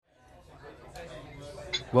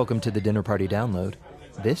Welcome to the Dinner Party Download.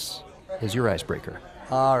 This is your icebreaker.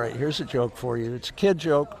 All right, here's a joke for you. It's a kid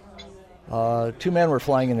joke. Two men were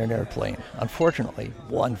flying in an airplane. Unfortunately,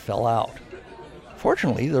 one fell out.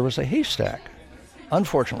 Fortunately, there was a haystack.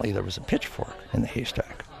 Unfortunately, there was a pitchfork in the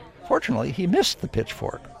haystack. Fortunately, he missed the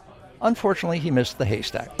pitchfork. Unfortunately, he missed the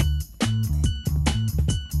haystack.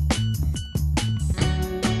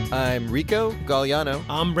 I'm Rico Galliano.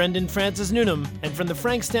 I'm Brendan Francis Noonan, and from the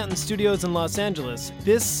Frank Stanton Studios in Los Angeles,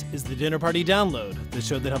 this is the Dinner Party Download, the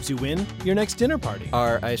show that helps you win your next dinner party.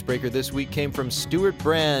 Our icebreaker this week came from Stuart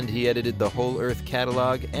Brand. He edited the Whole Earth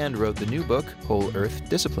catalog and wrote the new book, Whole Earth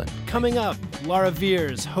Discipline. Coming up, Laura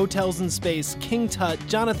Veirs, Hotels in Space, King Tut,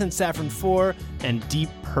 Jonathan Safran Foer, and Deep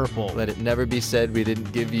Purple. Let it never be said we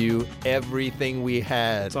didn't give you everything we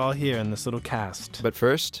had. It's all here in this little cast. But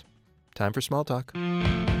first, time for small talk.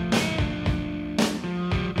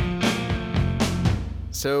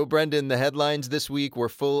 So, Brendan, the headlines this week were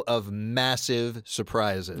full of massive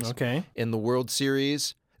surprises. Okay. In the World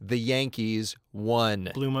Series, the Yankees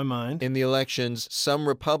won. Blew my mind. In the elections, some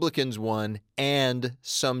Republicans won and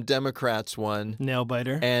some Democrats won. Nail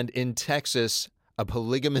biter. And in Texas, a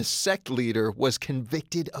polygamous sect leader was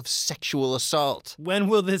convicted of sexual assault. When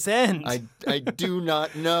will this end? I do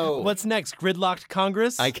not know. What's next? Gridlocked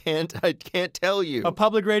Congress? I can't tell you. A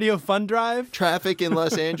public radio fund drive? Traffic in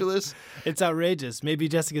Los Angeles? It's outrageous. Maybe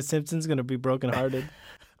Jessica Simpson's going to be brokenhearted.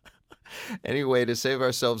 Anyway, to save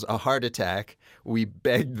ourselves a heart attack, we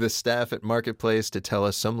begged the staff at Marketplace to tell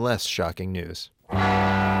us some less shocking news.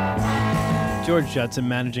 George Judson,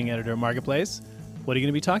 managing editor at Marketplace. What are you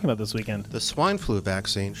going to be talking about this weekend? The swine flu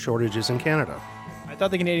vaccine shortages in Canada. I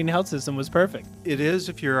thought the Canadian health system was perfect. It is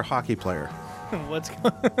if you're a hockey player. What's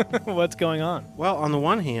going on? Well, on the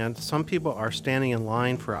one hand, some people are standing in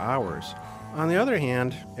line for hours. On the other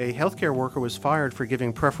hand, a healthcare worker was fired for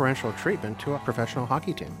giving preferential treatment to a professional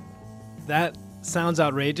hockey team. That sounds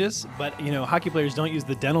outrageous, but, hockey players don't use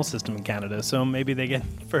the dental system in Canada, so maybe they get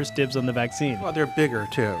first dibs on the vaccine. Well, they're bigger,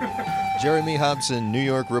 too. Jeremy Hobson, New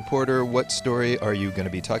York reporter. What story are you going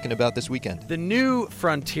to be talking about this weekend? The new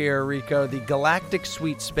frontier, Rico, the Galactic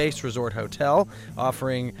Suite Space Resort Hotel,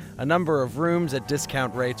 offering a number of rooms at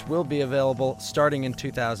discount rates, will be available starting in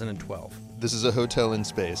 2012. This is a hotel in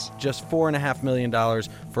space. Just $4.5 million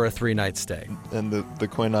for a 3-night stay. And the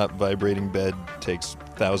coin-op vibrating bed takes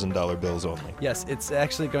 $1,000 bills only. Yes, it's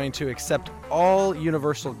actually going to accept all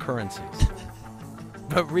universal currencies.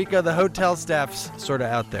 But Rico, the hotel staff's sort of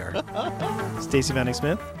out there. Stacey Vanek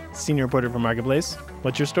Smith, senior reporter for Marketplace.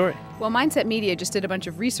 What's your story? Well, Mindset Media just did a bunch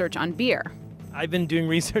of research on beer. I've been doing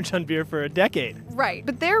research on beer for a decade. Right,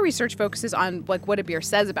 but their research focuses on what a beer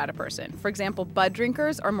says about a person. For example, Bud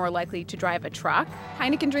drinkers are more likely to drive a truck,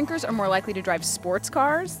 Heineken drinkers are more likely to drive sports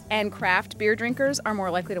cars, and craft beer drinkers are more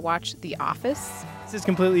likely to watch The Office. This is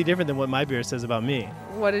completely different than what my beer says about me.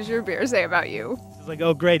 What does your beer say about you? It's like,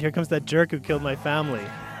 oh great, here comes that jerk who killed my family.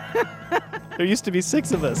 There used to be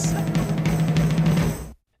 6 of us.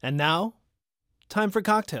 And now, time for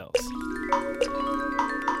cocktails.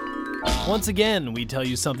 Once again, we tell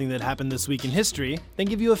you something that happened this week in history, then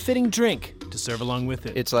give you a fitting drink to serve along with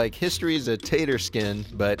it. It's like history's a tater skin,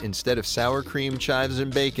 but instead of sour cream, chives,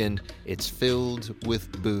 and bacon, it's filled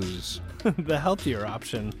with booze. The healthier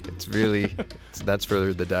option. That's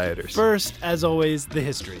for the dieters. First, as always, the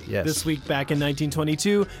history. Yes. This week back in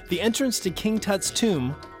 1922, the entrance to King Tut's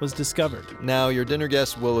tomb was discovered. Now, your dinner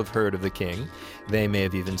guests will have heard of the king. They may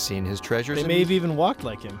have even seen his treasures. They may have even walked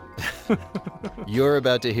like him. You're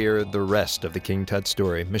about to hear the rest of the King Tut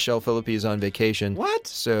story. Michelle Philippi is on vacation. What?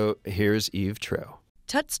 So here's Eve Tro.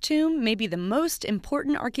 Tut's tomb may be the most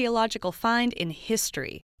important archaeological find in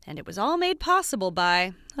history, and it was all made possible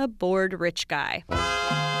by a bored rich guy.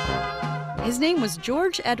 His name was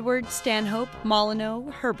George Edward Stanhope Molyneux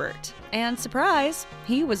Herbert, and surprise,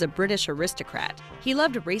 he was a British aristocrat. He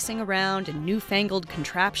loved racing around in newfangled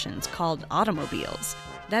contraptions called automobiles.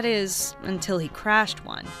 That is, until he crashed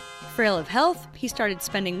one. Frail of health, he started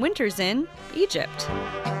spending winters in Egypt.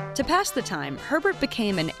 To pass the time, Herbert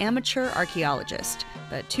became an amateur archaeologist,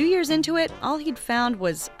 but 2 years into it, all he'd found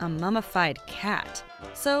was a mummified cat.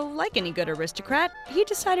 So, like any good aristocrat, he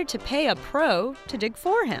decided to pay a pro to dig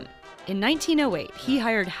for him. In 1908, he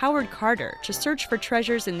hired Howard Carter to search for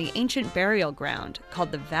treasures in the ancient burial ground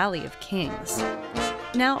called the Valley of Kings.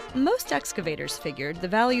 Now, most excavators figured the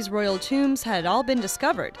valley's royal tombs had all been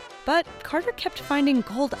discovered, but Carter kept finding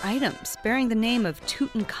gold items bearing the name of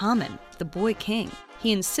Tutankhamun, the boy king.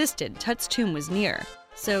 He insisted Tut's tomb was near,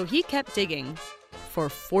 so he kept digging for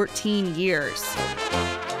 14 years.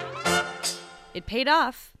 It paid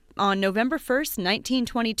off. On November 1st,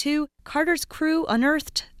 1922, Carter's crew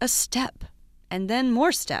unearthed a step. and then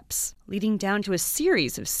more steps, leading down to a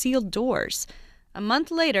series of sealed doors. A month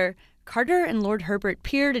later, Carter and Lord Herbert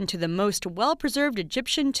peered into the most well-preserved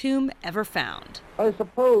Egyptian tomb ever found. I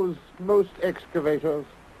suppose most excavators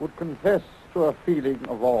would confess to a feeling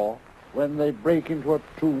of awe when they break into a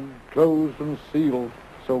tomb closed and sealed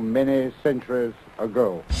so many centuries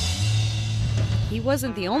ago. He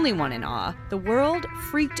wasn't the only one in awe. The world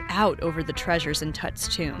freaked out over the treasures in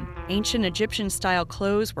Tut's tomb. Ancient Egyptian-style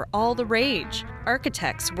clothes were all the rage.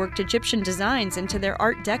 Architects worked Egyptian designs into their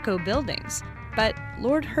Art Deco buildings. But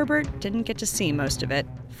Lord Herbert didn't get to see most of it.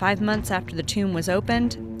 5 months after the tomb was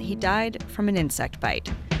opened, he died from an insect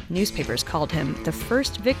bite. Newspapers called him the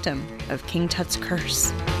first victim of King Tut's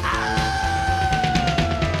curse.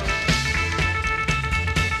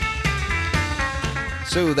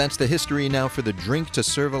 So that's the history. Now for the drink to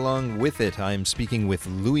serve along with it. I'm speaking with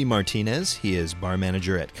Louis Martinez. He is bar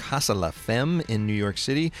manager at Casa La Femme in New York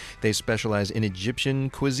City. They specialize in Egyptian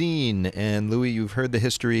cuisine. And Louis, you've heard the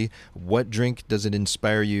history. What drink does it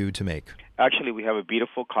inspire you to make? Actually, we have a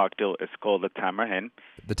beautiful cocktail. It's called the Tamarind.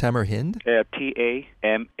 The Tamarind?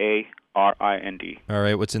 Tamarind. All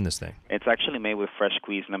right, what's in this thing? It's actually made with fresh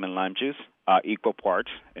squeezed lemon lime juice, equal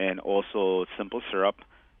parts, and also simple syrup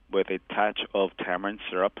with a touch of tamarind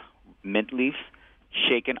syrup, mint leaves,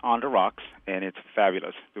 shaken on the rocks, and it's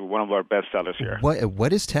fabulous. It's one of our best sellers here.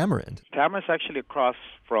 What is tamarind? Tamarind is actually a cross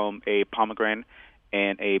from a pomegranate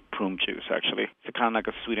and a prune juice, actually. It's kind of like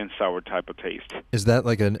a sweet and sour type of taste. Is that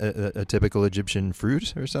like a typical Egyptian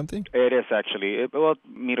fruit or something? It is actually. Well,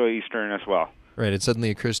 Middle Eastern as well. Right, it suddenly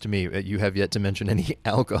occurs to me you have yet to mention any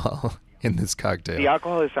alcohol in this cocktail. The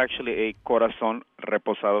alcohol is actually a Corazon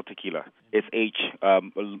Reposado tequila. It's aged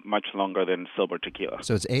much longer than silver tequila.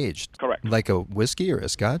 So it's aged? Correct. Like a whiskey or a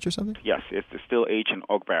scotch or something? Yes, it's still aged in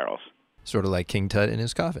oak barrels. Sort of like King Tut in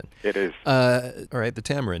his coffin. It is. All right, the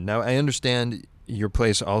tamarind. Now, I understand your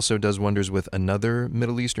place also does wonders with another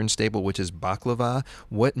Middle Eastern staple, which is baklava.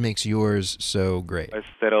 What makes yours so great?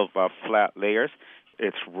 Instead of flat layers,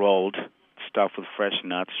 it's rolled, stuffed with fresh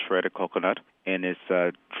nuts, shredded coconut, and it's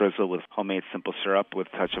drizzled with homemade simple syrup with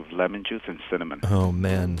a touch of lemon juice and cinnamon. Oh,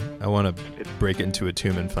 man. I want to break into a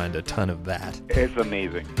tomb and find a ton of that. It's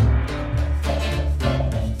amazing.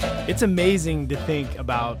 It's amazing to think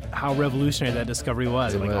about how revolutionary that discovery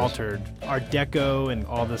was. It altered Art Deco and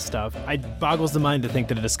all this stuff. It boggles the mind to think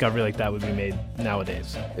that a discovery like that would be made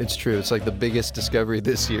nowadays. It's true. It's like the biggest discovery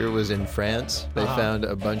this year was in France. They found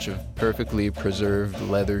a bunch of perfectly preserved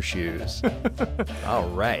leather shoes. All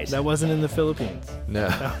right. That wasn't in the Philippines. No.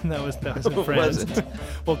 That was in France. It wasn't.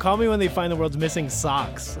 Well, call me when they find the world's missing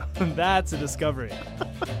socks. That's a discovery.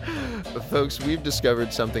 Folks, we've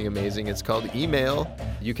discovered something amazing. It's called email.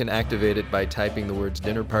 You can activate it by typing the words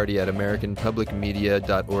dinner party at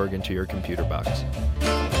americanpublicmedia.org into your computer box.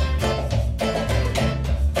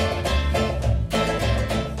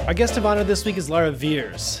 Our guest of honor this week is Laura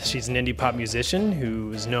Veirs. She's an indie pop musician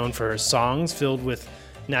who is known for her songs filled with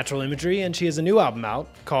natural imagery, and she has a new album out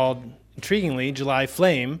called, intriguingly, July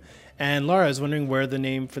Flame. And Laura is wondering where the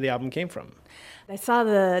name for the album came from. I saw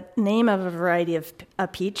the name of a variety of a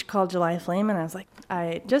peach called July Flame, and I was like,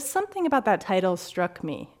 just something about that title struck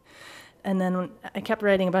me. And then I kept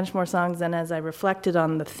writing a bunch more songs, and as I reflected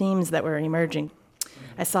on the themes that were emerging,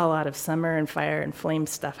 I saw a lot of summer and fire and flame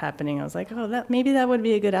stuff happening. I was like, maybe that would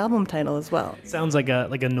be a good album title as well. Sounds like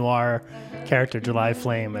a noir character, July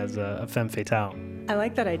Flame, as a femme fatale. I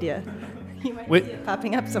like that idea. You might see it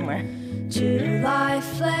popping up somewhere. July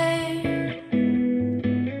Flame,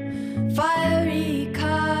 fiery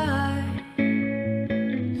kite,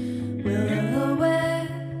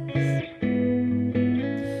 will-o'-the-wisp,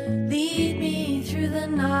 lead me through the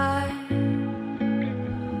night.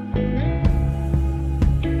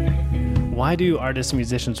 Why do artists and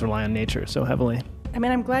musicians rely on nature so heavily? I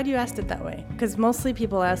mean, I'm glad you asked it that way, because mostly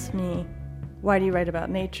people ask me, why do you write about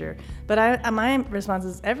nature? But my response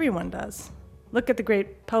is, everyone does. Look at the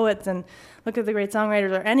great poets and look at the great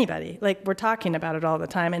songwriters, or anybody. Like, we're talking about it all the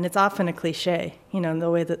time, and it's often a cliche, the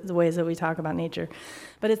ways that we talk about nature.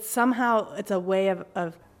 But it's a way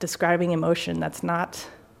of describing emotion that's not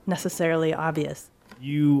necessarily obvious.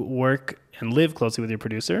 You work and live closely with your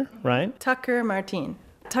producer, right? Tucker Martin.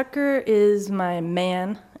 Tucker is my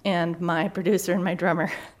man and my producer and my drummer.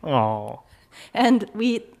 Oh. And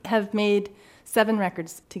we have made 7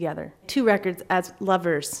 records together. 2 records as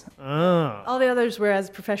lovers. Oh. All the others were as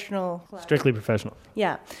professional. Strictly professional.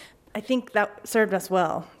 Yeah. I think that served us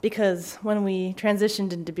well, because when we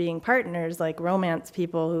transitioned into being partners, like romance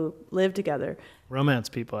people who live together. Romance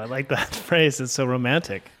people. I like that phrase. It's so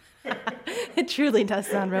romantic. It truly does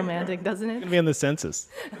sound romantic, doesn't it? It's going to be on the census.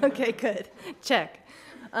 Okay, good. Check.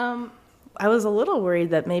 I was a little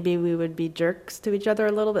worried that maybe we would be jerks to each other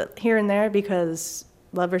a little bit here and there because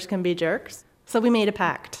lovers can be jerks. So we made a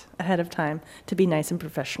pact ahead of time to be nice and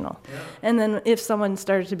professional. Yeah. And then if someone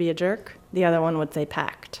started to be a jerk, the other one would say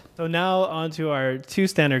pact. So now on to our 2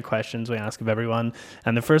 standard questions we ask of everyone.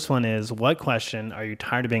 And the first one is, what question are you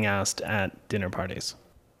tired of being asked at dinner parties?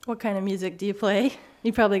 What kind of music do you play?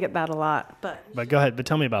 You probably get that a lot. But go ahead, but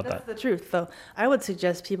tell me about that. That's the truth, though. I would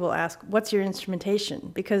suggest people ask, what's your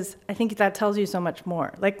instrumentation? Because I think that tells you so much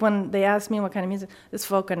more. Like when they ask me what kind of music, it's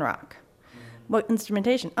folk and rock. What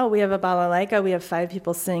instrumentation? Oh, we have a balalaika. We have 5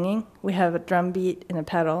 people singing. We have a drum beat and a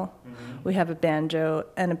pedal. Mm-hmm. We have a banjo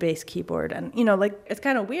and a bass keyboard. And, it's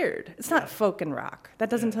kind of weird. It's not folk and rock. That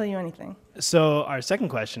doesn't tell you anything. So our second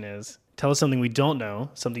question is, tell us something we don't know,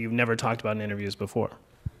 something you've never talked about in interviews before.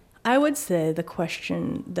 I would say the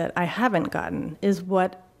question that I haven't gotten is,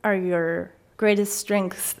 what are your greatest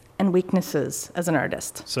strengths and weaknesses as an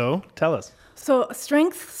artist? So tell us. So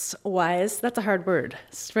strengths-wise, that's a hard word.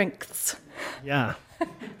 Strengths. Yeah.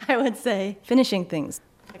 I would say finishing things.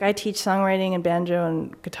 Like I teach songwriting and banjo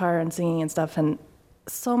and guitar and singing and stuff, and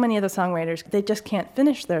so many of the songwriters, they just can't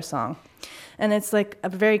finish their song. And it's like a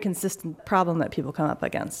very consistent problem that people come up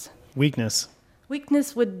against. Weakness.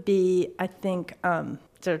 Weakness would be, I think,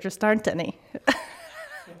 there just aren't any.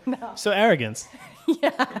 No. So arrogance.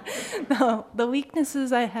 Yeah. No, the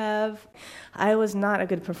weaknesses I have, I was not a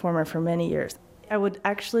good performer for many years. I would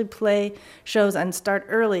actually play shows and start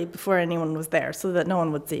early before anyone was there so that no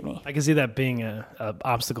one would see me. I can see that being an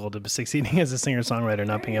obstacle to succeeding as a singer-songwriter,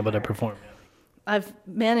 not being able to perform. I've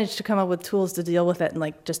managed to come up with tools to deal with it,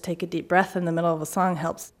 and just take a deep breath in the middle of a song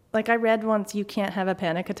helps. Like I read once, you can't have a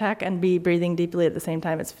panic attack and be breathing deeply at the same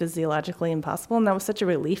time. It's physiologically impossible, and that was such a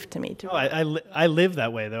relief to me. Oh, I live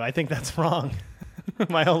that way, though. I think that's wrong.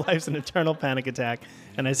 My whole life's an eternal panic attack,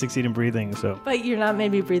 and I succeed in breathing. So. But you're not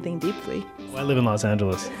maybe breathing deeply. Well, I live in Los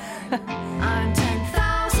Angeles. I'm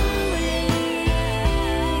 10,000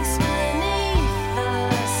 leagues beneath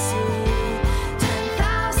the sea.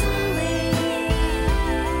 10,000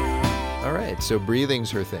 leagues. All right, so breathing's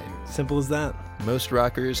her thing. Simple as that. Most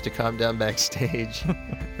rockers, to calm down backstage,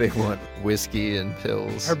 they want whiskey and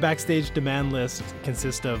pills. Our backstage demand list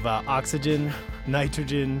consists of oxygen,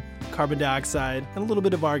 nitrogen, carbon dioxide, and a little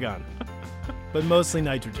bit of argon. But mostly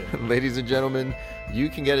nitrogen. Ladies and gentlemen, you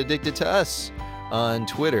can get addicted to us on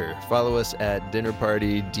Twitter. Follow us at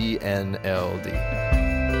DinnerPartyDNLD.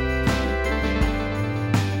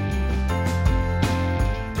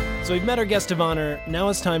 So we've met our guest of honor. Now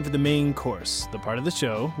it's time for the main course, the part of the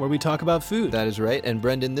show where we talk about food. That is right. And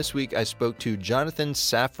Brendan, this week I spoke to Jonathan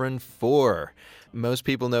Safran Foer. Most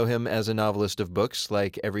people know him as a novelist of books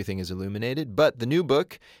like Everything is Illuminated, but the new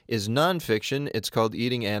book is nonfiction. It's called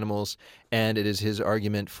Eating Animals, and it is his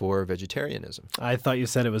argument for vegetarianism. I thought you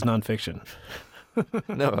said it was nonfiction.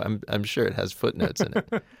 No, I'm sure it has footnotes in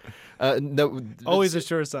it. No, always a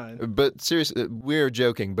sure sign. But seriously, we're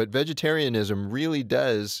joking, but vegetarianism really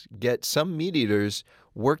does get some meat eaters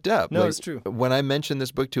worked up. No, it's true. When I mentioned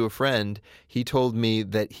this book to a friend, he told me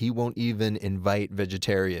that he won't even invite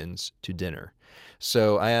vegetarians to dinner.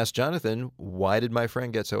 So I asked Jonathan, why did my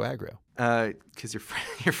friend get so aggro? Because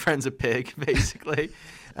your friend's a pig, basically.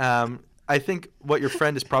 I think what your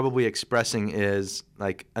friend is probably expressing is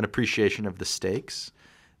like an appreciation of the stakes.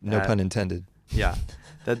 No pun intended. Yeah.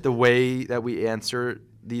 That the way that we answer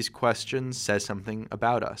these questions says something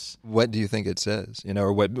about us. What do you think it says?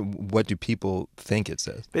 Or what do people think it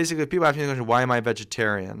says? Basically, people ask me the question, why am I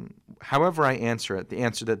vegetarian? However I answer it, the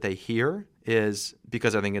answer that they hear is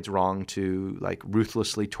because I think it's wrong to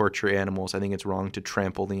ruthlessly torture animals. I think it's wrong to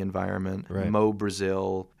trample the environment, mow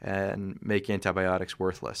Brazil, and make antibiotics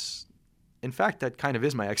worthless. In fact, that kind of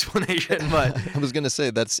is my explanation, but... I was going to say,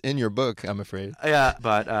 that's in your book, I'm afraid. Yeah,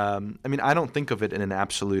 but, I don't think of it in an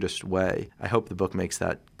absolutist way. I hope the book makes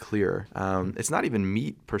that clear. It's not even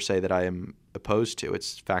meat, per se, that I am opposed to.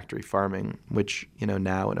 It's factory farming, which,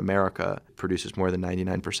 now in America produces more than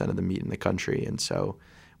 99% of the meat in the country, and so...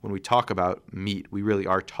 When we talk about meat, we really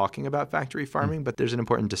are talking about factory farming, but there's an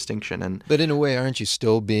important distinction. But in a way, aren't you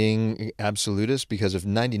still being absolutist? Because if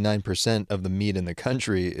 99% of the meat in the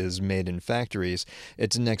country is made in factories,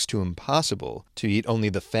 it's next to impossible to eat only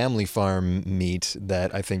the family farm meat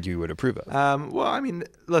that I think you would approve of.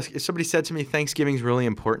 Look, if somebody said to me, Thanksgiving's really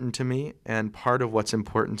important to me, and part of what's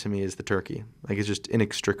important to me is the turkey. It's just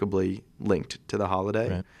inextricably linked to the holiday.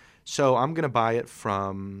 Right. So I'm going to buy it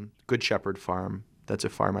from Good Shepherd Farm. That's a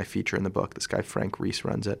farm I feature in the book. This guy, Frank Reese,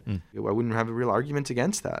 runs it. I wouldn't have a real argument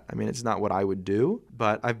against that. It's not what I would do,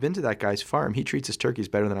 but I've been to that guy's farm. He treats his turkeys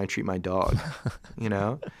better than I treat my dog,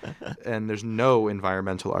 And there's no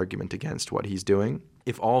environmental argument against what he's doing.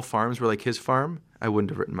 If all farms were like his farm, I wouldn't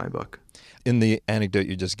have written my book. In the anecdote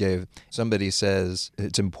you just gave, somebody says,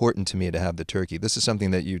 it's important to me to have the turkey. This is something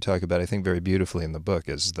that you talk about, I think, very beautifully in the book,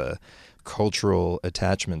 is the cultural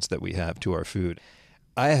attachments that we have to our food.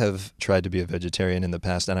 I have tried to be a vegetarian in the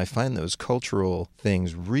past, and I find those cultural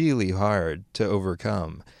things really hard to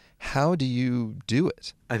overcome. How do you do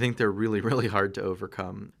it? I think they're really, really hard to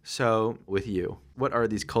overcome. So, with you, what are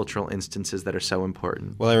these cultural instances that are so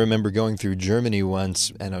important? Well, I remember going through Germany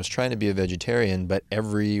once, and I was trying to be a vegetarian, but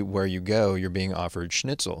everywhere you go, you're being offered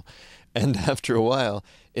schnitzel. And after a while,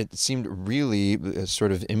 it seemed really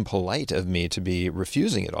sort of impolite of me to be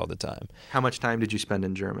refusing it all the time. How much time did you spend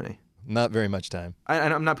in Germany? Not very much time.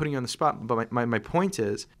 I'm not putting you on the spot, but my point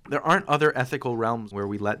is, there aren't other ethical realms where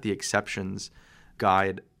we let the exceptions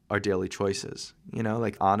guide our daily choices,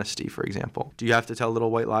 like honesty, for example. Do you have to tell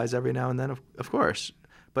little white lies every now and then? Of course.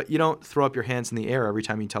 But you don't throw up your hands in the air every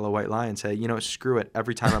time you tell a white lie and say, screw it.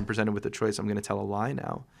 Every time I'm presented with a choice, I'm going to tell a lie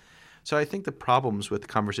now. So I think the problems with the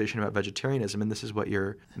conversation about vegetarianism, and this is what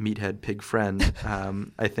your meathead pig friend,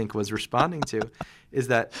 I think, was responding to, is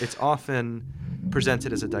that it's often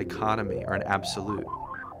presented as a dichotomy or an absolute.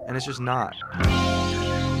 And it's just not.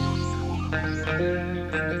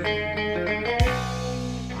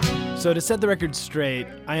 So to set the record straight,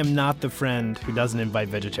 I am not the friend who doesn't invite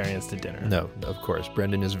vegetarians to dinner. No, of course.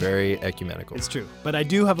 Brendan is very ecumenical. It's true. But I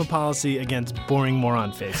do have a policy against boring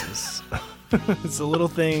moron faces. It's a little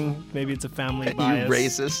thing. Maybe it's a family bias. You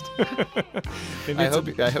racist.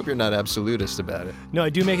 I hope you're not absolutist about it. No, I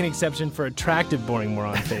do make an exception for attractive boring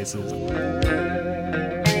moron faces.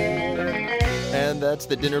 And that's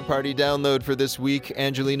the dinner party download for this week.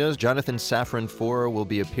 Angelinos, Jonathan Safran Foer will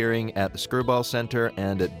be appearing at the Skirball Center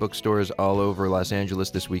and at bookstores all over Los Angeles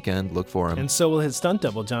this weekend. Look for him. And so will his stunt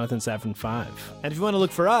double, Jonathan Safran 5. And if you want to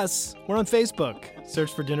look for us, we're on Facebook.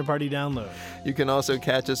 Search for Dinner Party Download. You can also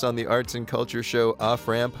catch us on the Arts and Culture Show Off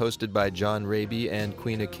Ramp, hosted by John Raby and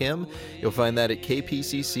Queena Kim. You'll find that at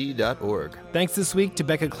kpcc.org. Thanks this week to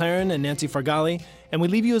Becca Claren and Nancy Fargali. And we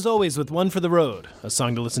leave you as always with One for the Road, a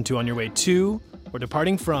song to listen to on your way to or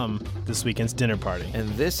departing from this weekend's dinner party. And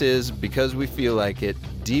this is, because we feel like it,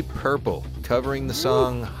 Deep Purple, covering the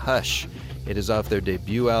song Hush. It is off their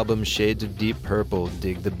debut album, Shades of Deep Purple,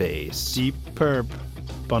 Dig the Bass. Deep Purp.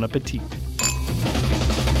 Bon appetit.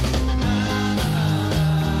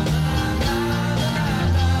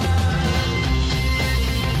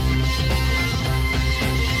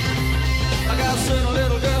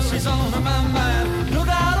 She's on my mind. No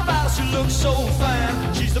doubt about it, she looks so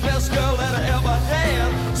fine. She's the best girl that I ever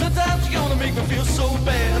had. Sometimes she's gonna make me feel so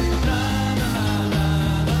bad.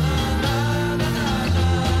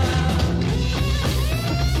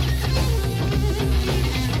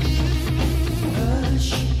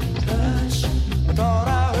 Hush, hush. I thought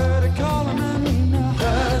I heard it calling my name now.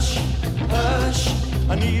 Hush, hush.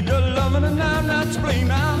 I need your loving and I'm not to blame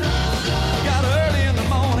now. You got early in the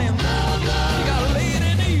morning.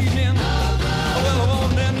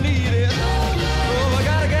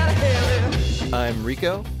 I'm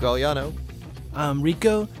Rico Galliano. I'm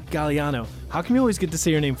Rico Galliano. How come you always get to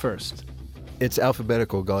say your name first? It's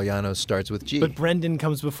alphabetical. Galliano starts with G. But Brendan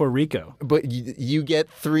comes before Rico. But you get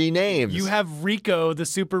three names. You have Rico, the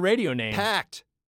super radio name. Packed.